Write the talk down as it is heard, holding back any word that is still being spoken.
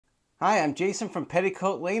Hi, I'm Jason from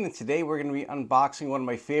Petticoat Lane, and today we're going to be unboxing one of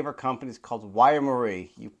my favorite companies called Waimari.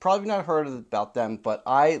 You've probably not heard about them, but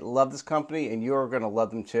I love this company, and you're going to love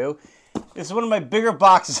them too. This is one of my bigger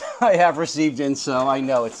boxes I have received in, so I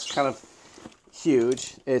know it's kind of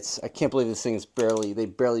huge. I can't believe this thing is they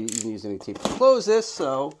barely even use any tape to close this,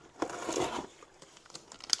 so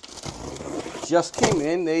just came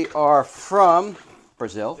in. They are from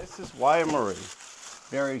Brazil. This is Waimari.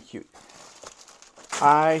 Very cute.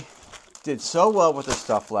 I did so well with this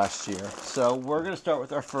stuff last year. So we're going to start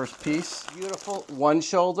with our first piece. Beautiful one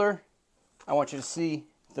shoulder. I want you to see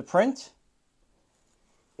the print.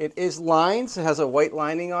 It is lined. It has a white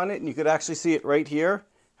lining on it, and you could actually see it right here,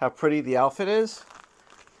 how pretty the outfit is.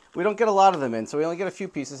 We don't get a lot of them in, so we only get a few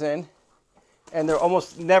pieces in, and they're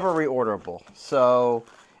almost never reorderable. So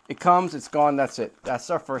it comes, it's gone, that's it.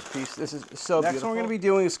 That's our first piece. This is so beautiful. Next one we're going to be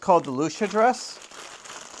doing is called the Lucia dress.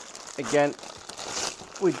 Again,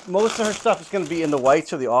 most of her stuff is going to be in the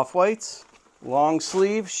whites or the off-whites. Long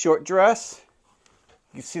sleeve, short dress.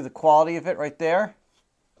 You can see the quality of it right there.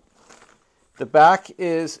 The back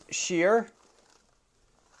is sheer.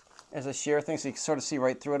 As a sheer thing, so you can sort of see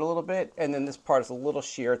right through it a little bit. And then this part is a little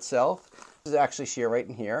sheer itself. This is actually sheer right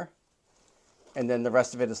in here. And then the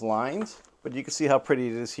rest of it is lined. But you can see how pretty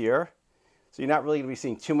it is here. So you're not really going to be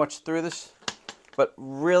seeing too much through this. But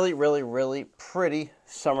really, really, really pretty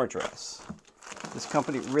summer dress. This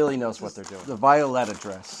company really knows what they're doing. The Violetta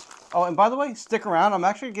dress. Oh, and by the way, stick around. I'm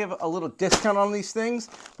actually going to give a little discount on these things,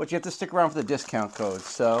 but you have to stick around for the discount code.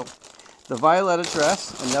 So, the Violetta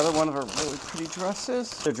dress, another one of her really pretty dresses.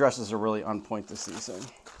 Their dresses are really on point this season.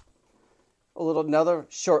 Another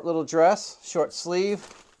short little dress, short sleeve.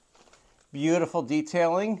 Beautiful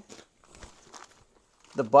detailing.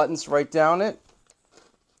 The buttons right down it.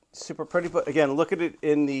 Super pretty, but again, look at it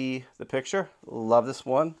in the picture. Love this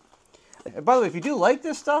one. And by the way, if you do like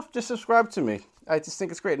this stuff, just subscribe to me. I just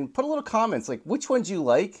think it's great. And put a little comments, like which ones you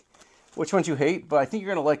like, which ones you hate, but I think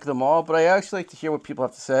you're going to like them all. But I actually like to hear what people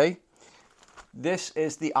have to say. This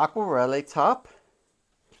is the Aquarelle top.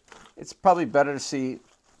 It's probably better to see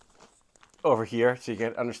over here so you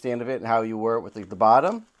can understand of it and how you wear it with the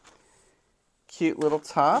bottom. Cute little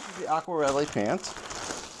top. The Aquarelle pant.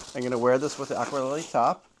 I'm going to wear this with the Aquarelle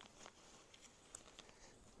top.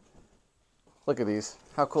 Look at these.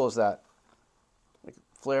 How cool is that?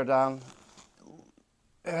 Flare down.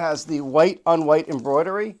 It has the white on white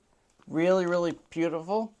embroidery. Really, really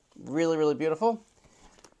beautiful. Really, really beautiful.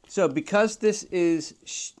 So because this is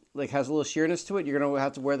has a little sheerness to it, you're going to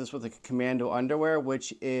have to wear this with a commando underwear,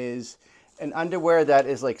 which is an underwear that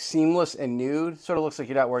is like seamless and nude. Sort of looks like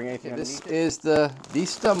you're not wearing anything. This is the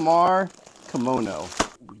Vista Mar kimono.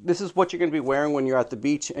 This is what you're going to be wearing when you're at the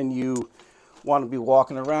beach and you want to be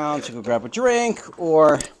walking around to go grab a drink,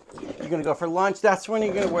 or you're going to go for lunch. That's when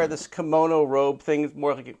you're going to wear this kimono robe thing.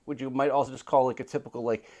 More like what you might also just call like a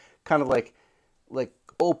typical kind of like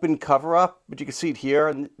open cover up, but you can see it here.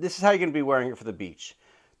 And this is how you're going to be wearing it for the beach,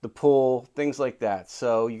 the pool, things like that.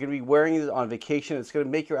 So you're going to be wearing it on vacation. It's going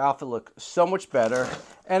to make your outfit look so much better.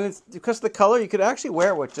 And it's because of the color, you could actually wear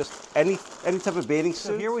it with just any type of bathing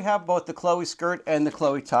suit. So here we have both the Chloe skirt and the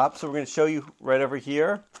Chloe top. So we're going to show you right over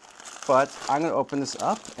here. But I'm going to open this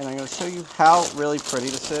up, and I'm going to show you how really pretty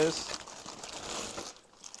this is.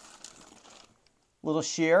 Little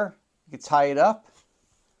sheer. You can tie it up.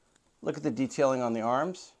 Look at the detailing on the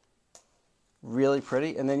arms. Really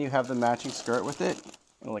pretty. And then you have the matching skirt with it.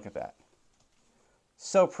 And look at that.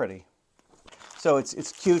 So pretty. So it's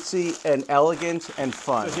cutesy and elegant and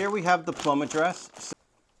fun. So here we have the pluma dress. So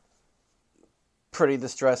pretty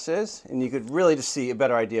this dress is. And you could really just see a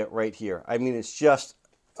better idea right here. I mean, it's just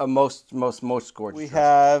a most gorgeous. We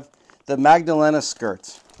have the Magdalena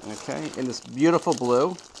skirt, okay, in this beautiful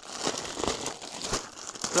blue.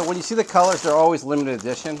 So when you see the colors, they're always limited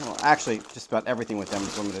edition. Well, actually, just about everything with them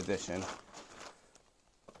is limited edition.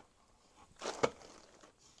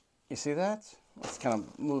 You see that? Let's kind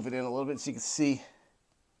of move it in a little bit so you can see.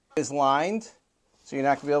 It is lined, so you're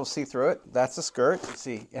not going to be able to see through it. That's the skirt. You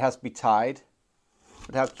see, it has to be tied.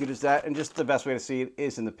 But how cute is that? And just the best way to see it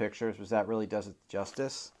is in the pictures, because that really does it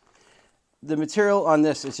justice. The material on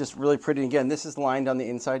this is just really pretty. Again, this is lined on the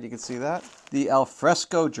inside. You can see that. The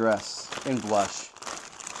alfresco dress in blush.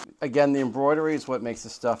 Again, the embroidery is what makes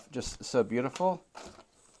this stuff just so beautiful.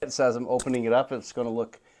 It says I'm opening it up. It's going to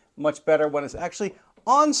look much better when it's actually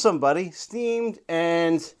on somebody, steamed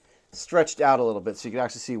and stretched out a little bit, so you can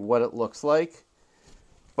actually see what it looks like.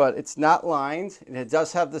 But it's not lined, and it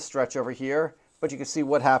does have the stretch over here. But you can see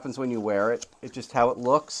what happens when you wear it. It's just how it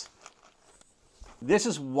looks. This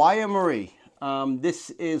is Waimari. This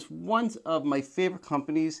is one of my favorite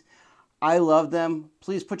companies. I love them.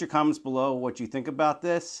 Please put your comments below what you think about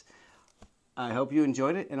this. I hope you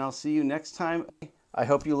enjoyed it, and I'll see you next time. I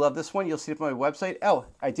hope you love this one. You'll see it on my website. Oh,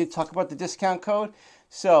 I did talk about the discount code.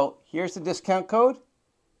 So here's the discount code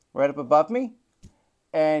right up above me.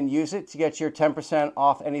 And use it to get your 10%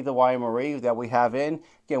 off any of the Waimari that we have in.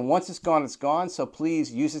 Again, once it's gone, it's gone. So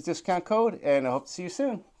please use this discount code, and I hope to see you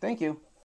soon. Thank you.